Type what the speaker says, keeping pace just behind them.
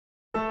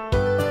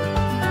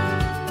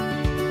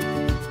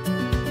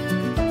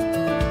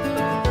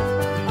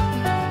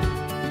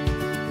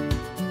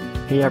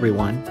Hey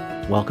everyone,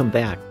 welcome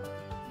back.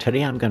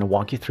 Today I'm going to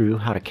walk you through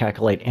how to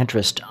calculate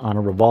interest on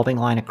a revolving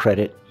line of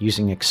credit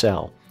using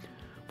Excel.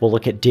 We'll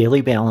look at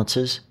daily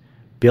balances,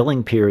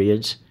 billing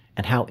periods,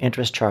 and how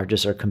interest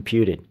charges are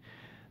computed.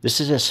 This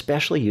is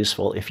especially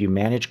useful if you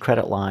manage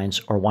credit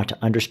lines or want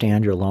to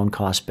understand your loan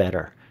costs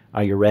better.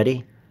 Are you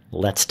ready?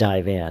 Let's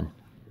dive in.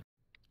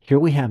 Here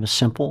we have a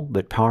simple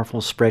but powerful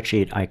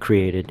spreadsheet I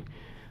created,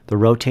 the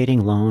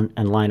Rotating Loan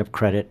and Line of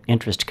Credit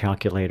Interest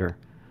Calculator.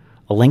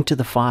 A link to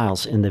the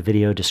files in the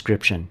video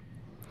description.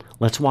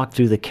 Let's walk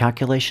through the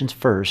calculations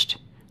first,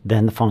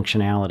 then the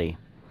functionality.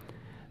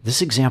 This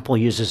example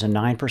uses a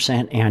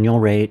 9% annual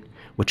rate,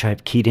 which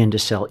I've keyed into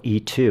cell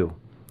E2.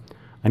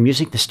 I'm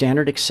using the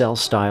standard Excel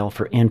style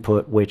for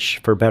input, which,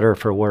 for better or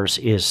for worse,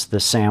 is the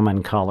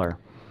salmon color.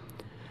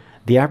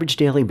 The average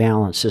daily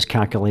balance is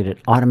calculated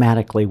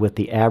automatically with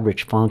the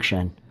average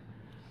function.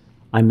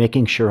 I'm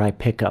making sure I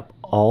pick up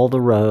all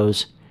the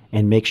rows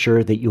and make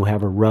sure that you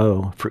have a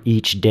row for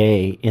each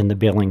day in the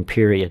billing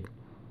period,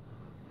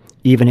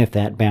 even if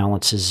that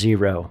balance is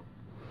 0.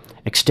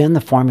 Extend the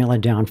formula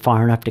down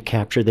far enough to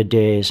capture the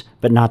days,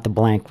 but not the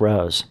blank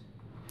rows.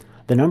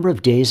 The number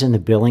of days in the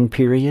billing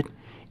period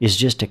is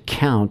just a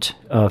count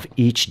of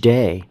each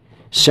day.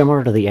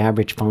 Similar to the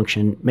average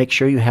function, make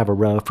sure you have a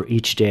row for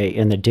each day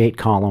in the date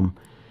column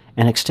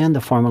and extend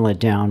the formula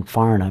down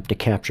far enough to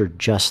capture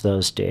just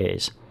those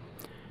days.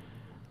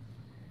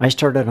 I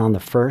started on the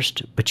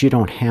 1st, but you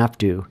don't have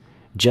to.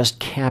 Just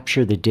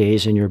capture the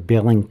days in your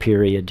billing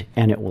period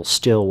and it will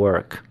still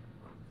work.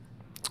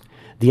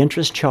 The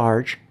interest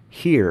charge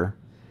here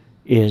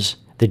is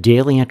the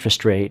daily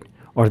interest rate,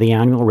 or the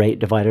annual rate,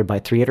 divided by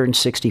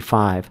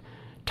 365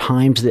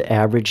 times the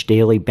average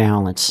daily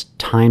balance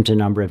times the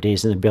number of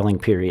days in the billing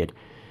period.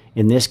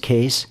 In this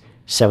case,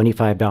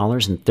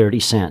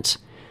 $75.30.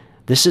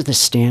 This is the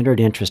standard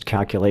interest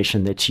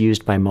calculation that's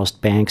used by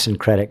most banks and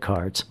credit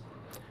cards.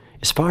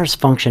 As far as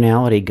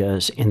functionality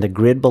goes, in the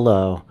grid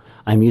below,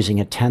 I'm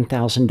using a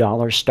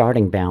 $10,000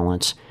 starting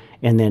balance,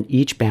 and then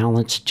each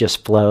balance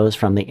just flows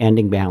from the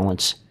ending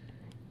balance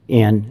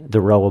in the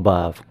row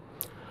above.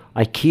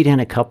 I keyed in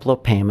a couple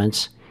of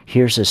payments.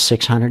 Here's a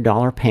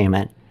 $600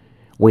 payment.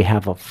 We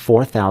have a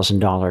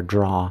 $4,000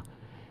 draw,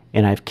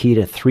 and I've keyed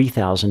a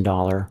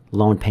 $3,000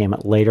 loan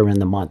payment later in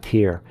the month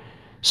here.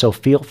 So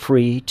feel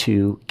free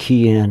to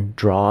key in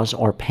draws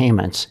or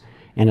payments,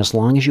 and as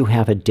long as you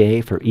have a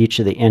day for each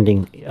of the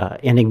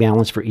ending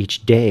balance for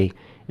each day,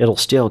 it'll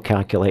still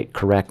calculate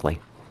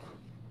correctly.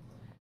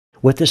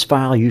 With this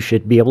file, you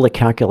should be able to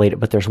calculate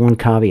it, but there's one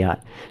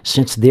caveat.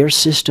 Since their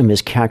system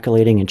is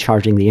calculating and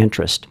charging the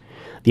interest,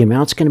 the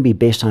amount's going to be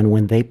based on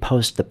when they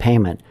post the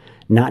payment,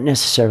 not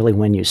necessarily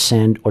when you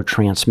send or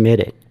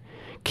transmit it.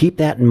 Keep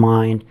that in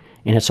mind,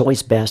 and it's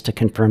always best to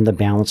confirm the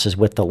balances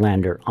with the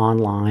lender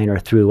online or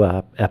through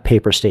a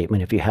paper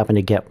statement if you happen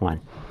to get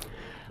one.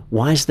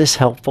 Why is this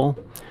helpful?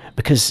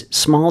 Because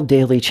small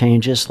daily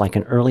changes like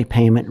an early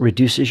payment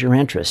reduces your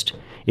interest.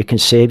 It can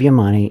save you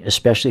money,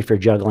 especially for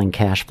juggling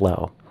cash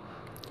flow.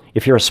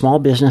 If you're a small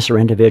business or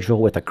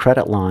individual with a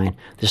credit line,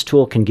 this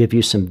tool can give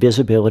you some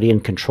visibility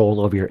and control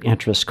over your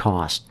interest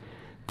cost.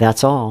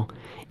 That's all.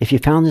 If you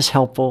found this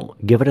helpful,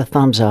 give it a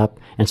thumbs up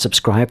and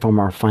subscribe for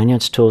more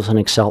finance tools and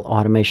Excel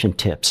automation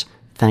tips.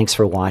 Thanks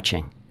for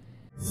watching.